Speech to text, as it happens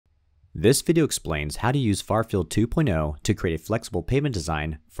This video explains how to use Farfield 2.0 to create a flexible pavement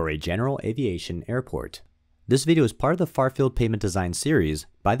design for a general aviation airport. This video is part of the Farfield Pavement Design series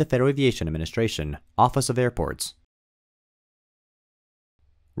by the Federal Aviation Administration, Office of Airports.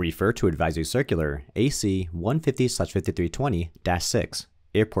 Refer to Advisory Circular AC 150/5320-6,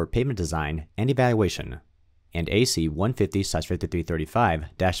 Airport Pavement Design and Evaluation, and AC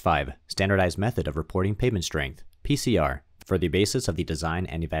 150/5335-5, Standardized Method of Reporting Pavement Strength, PCR, for the basis of the design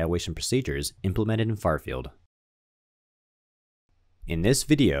and evaluation procedures implemented in Farfield. In this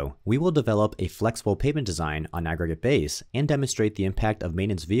video, we will develop a flexible pavement design on aggregate base and demonstrate the impact of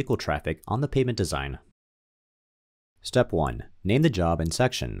maintenance vehicle traffic on the pavement design. Step 1. Name the job and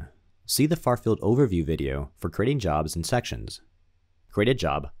section. See the Farfield overview video for creating jobs and sections. Create a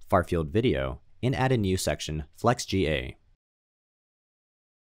job, Farfield video, and add a new section, FlexGA.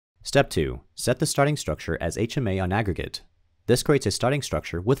 Step 2. Set the starting structure as HMA on aggregate. This creates a starting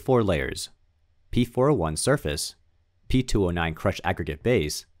structure with 4 layers: P401 surface, P209 crushed aggregate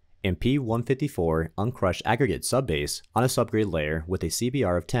base, and P154 uncrushed aggregate subbase on a subgrade layer with a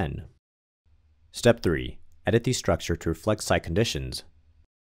CBR of 10. Step 3. Edit the structure to reflect site conditions.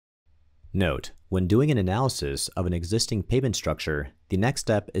 Note, when doing an analysis of an existing pavement structure, the next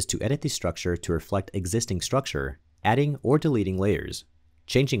step is to edit the structure to reflect existing structure, adding or deleting layers,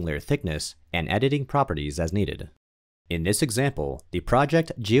 changing layer thickness, and editing properties as needed. In this example, the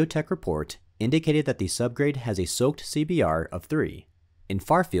project geotech report indicated that the subgrade has a soaked CBR of 3. In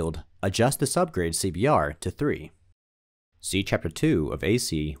Farfield, adjust the subgrade CBR to 3. See Chapter 2 of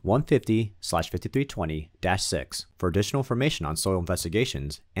AC 150/5320-6 for additional information on soil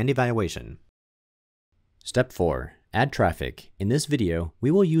investigations and evaluation. Step 4. Add traffic. In this video,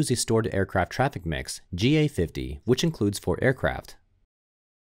 we will use a stored aircraft traffic mix, GA50, which includes 4 aircraft.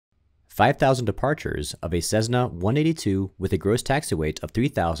 5,000 departures of a Cessna 182 with a gross taxi weight of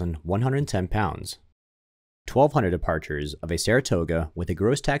 3,110 pounds. 1,200 departures of a Saratoga with a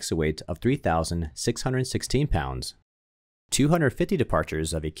gross taxi weight of 3,616 pounds. 250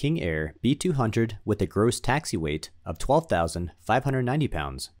 departures of a King Air B200 with a gross taxi weight of 12,590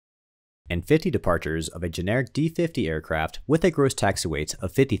 pounds. And 50 departures of a generic D50 aircraft with a gross taxi weight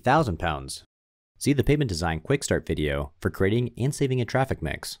of 50,000 pounds. See the Pavement Design Quick Start video for creating and saving a traffic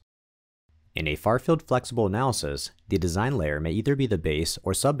mix. In a Farfield flexible analysis, the design layer may either be the base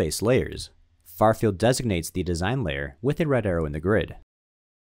or subbase layers. Farfield designates the design layer with a red arrow in the grid.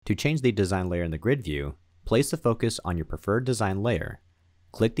 To change the design layer in the grid view, place the focus on your preferred design layer.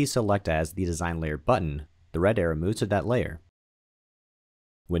 Click the Select as the Design Layer button. The red arrow moves to that layer.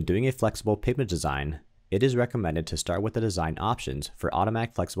 When doing a flexible pavement design, it is recommended to start with the design options for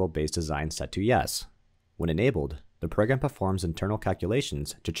automatic flexible base design set to Yes. When enabled, the program performs internal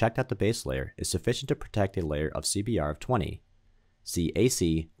calculations to check that the base layer is sufficient to protect a layer of CBR of 20. See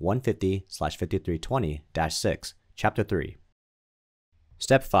AC 150/5320-6, Chapter 3.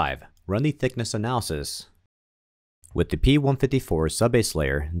 Step 5. Run the thickness analysis. With the P154 subbase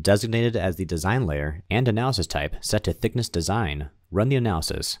layer designated as the design layer and analysis type set to thickness design, run the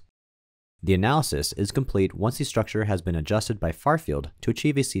analysis. The analysis is complete once the structure has been adjusted by Farfield to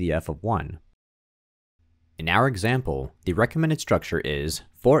achieve a CDF of 1. In our example, the recommended structure is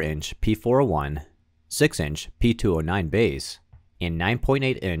 4-inch P401, 6-inch P209 base, and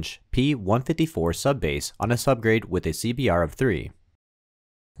 9.8-inch P154 subbase on a subgrade with a CBR of 3.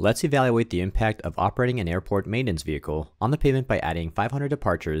 Let's evaluate the impact of operating an airport maintenance vehicle on the pavement by adding 500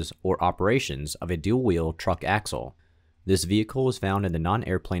 departures or operations of a dual-wheel truck axle. This vehicle is found in the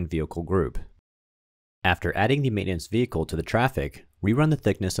non-airplane vehicle group. After adding the maintenance vehicle to the traffic, rerun the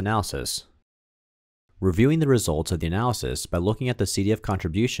thickness analysis. Reviewing the results of the analysis by looking at the CDF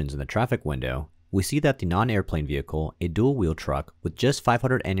contributions in the traffic window, we see that the non-airplane vehicle, a dual-wheel truck with just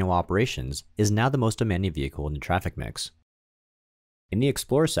 500 annual operations, is now the most demanding vehicle in the traffic mix. In the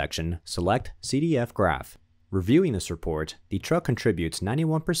Explore section, select CDF Graph. Reviewing this report, the truck contributes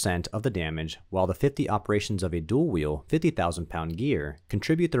 91% of the damage, while the 50 operations of a dual-wheel 50,000-pound gear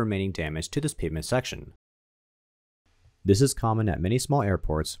contribute the remaining damage to this pavement section. This is common at many small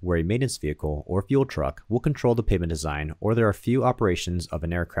airports where a maintenance vehicle or fuel truck will control the pavement design, or there are few operations of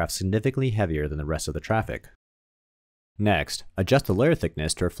an aircraft significantly heavier than the rest of the traffic. Next, adjust the layer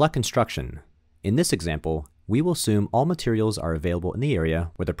thickness to reflect construction. In this example, we will assume all materials are available in the area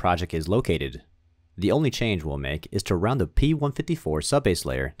where the project is located. The only change we'll make is to round the P154 subbase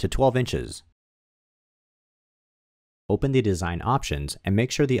layer to 12 inches. Open the design options and make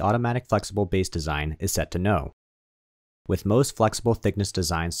sure the automatic flexible base design is set to No. With most flexible thickness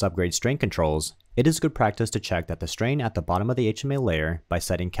design subgrade strain controls, it is good practice to check that the strain at the bottom of the HMA layer by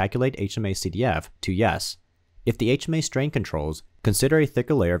setting Calculate HMA CDF to Yes, If the HMA strain controls, consider a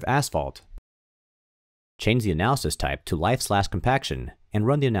thicker layer of asphalt. Change the analysis type to life/compaction and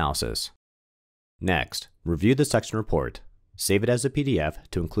run the analysis. Next, review the section report. Save it as a PDF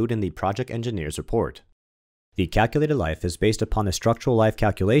to include in the project engineer's report. The calculated life is based upon the structural life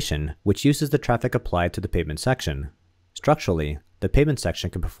calculation, which uses the traffic applied to the pavement section. Structurally, the pavement section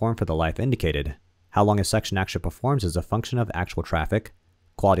can perform for the life indicated. How long a section actually performs is a function of actual traffic,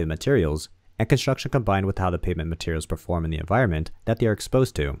 quality of materials, and construction combined with how the pavement materials perform in the environment that they are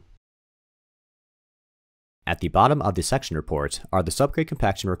exposed to. At the bottom of the section report are the subgrade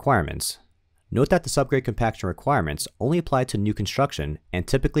compaction requirements. Note that the subgrade compaction requirements only apply to new construction and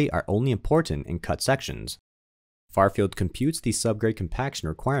typically are only important in cut sections. Farfield computes the subgrade compaction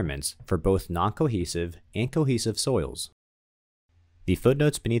requirements for both non-cohesive and cohesive soils. The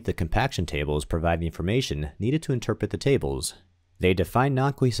footnotes beneath the compaction tables provide the information needed to interpret the tables. They define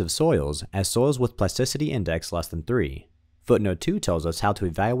non-cohesive soils as soils with plasticity index less than 3. Footnote 2 tells us how to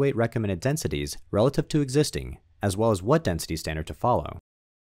evaluate recommended densities relative to existing, as well as what density standard to follow.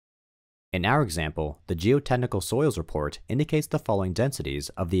 In our example, the geotechnical soils report indicates the following densities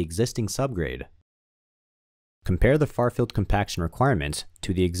of the existing subgrade. Compare the Farfield compaction requirements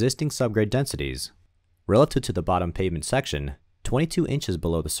to the existing subgrade densities. Relative to the bottom pavement section, 22 inches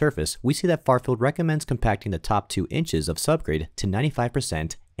below the surface, we see that Farfield recommends compacting the top 2 inches of subgrade to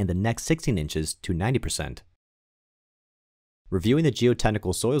 95% and the next 16 inches to 90%. Reviewing the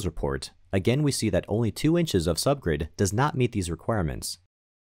geotechnical soils report, again we see that only 2 inches of subgrade does not meet these requirements.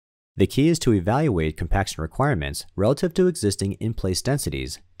 The key is to evaluate compaction requirements relative to existing in-place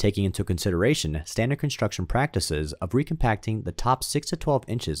densities, taking into consideration standard construction practices of recompacting the top 6 to 12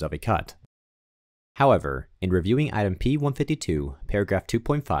 inches of a cut. However, in reviewing item P152, paragraph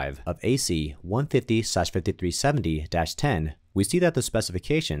 2.5 of AC 150/5370-10, we see that the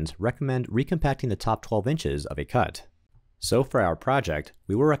specifications recommend recompacting the top 12 inches of a cut. So for our project,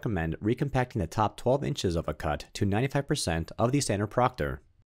 we will recommend recompacting the top 12 inches of a cut to 95% of the standard proctor.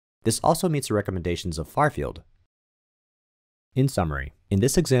 This also meets the recommendations of Farfield. In summary, in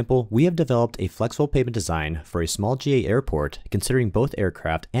this example, we have developed a flexible pavement design for a small GA airport considering both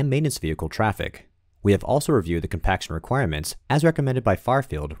aircraft and maintenance vehicle traffic. We have also reviewed the compaction requirements as recommended by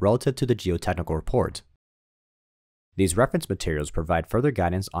Farfield relative to the geotechnical report. These reference materials provide further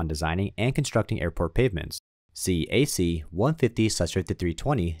guidance on designing and constructing airport pavements. See AC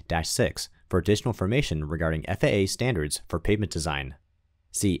 150/5320-6 for additional information regarding FAA standards for pavement design.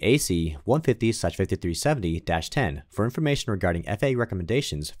 See AC 150/5370-10 for information regarding FAA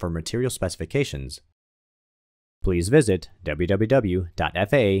recommendations for material specifications. Please visit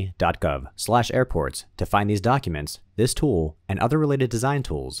www.faa.gov/airports to find these documents, this tool, and other related design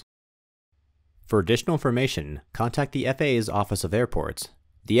tools. For additional information, contact the FAA's Office of Airports.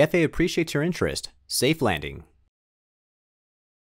 The FAA appreciates your interest. Safe landing.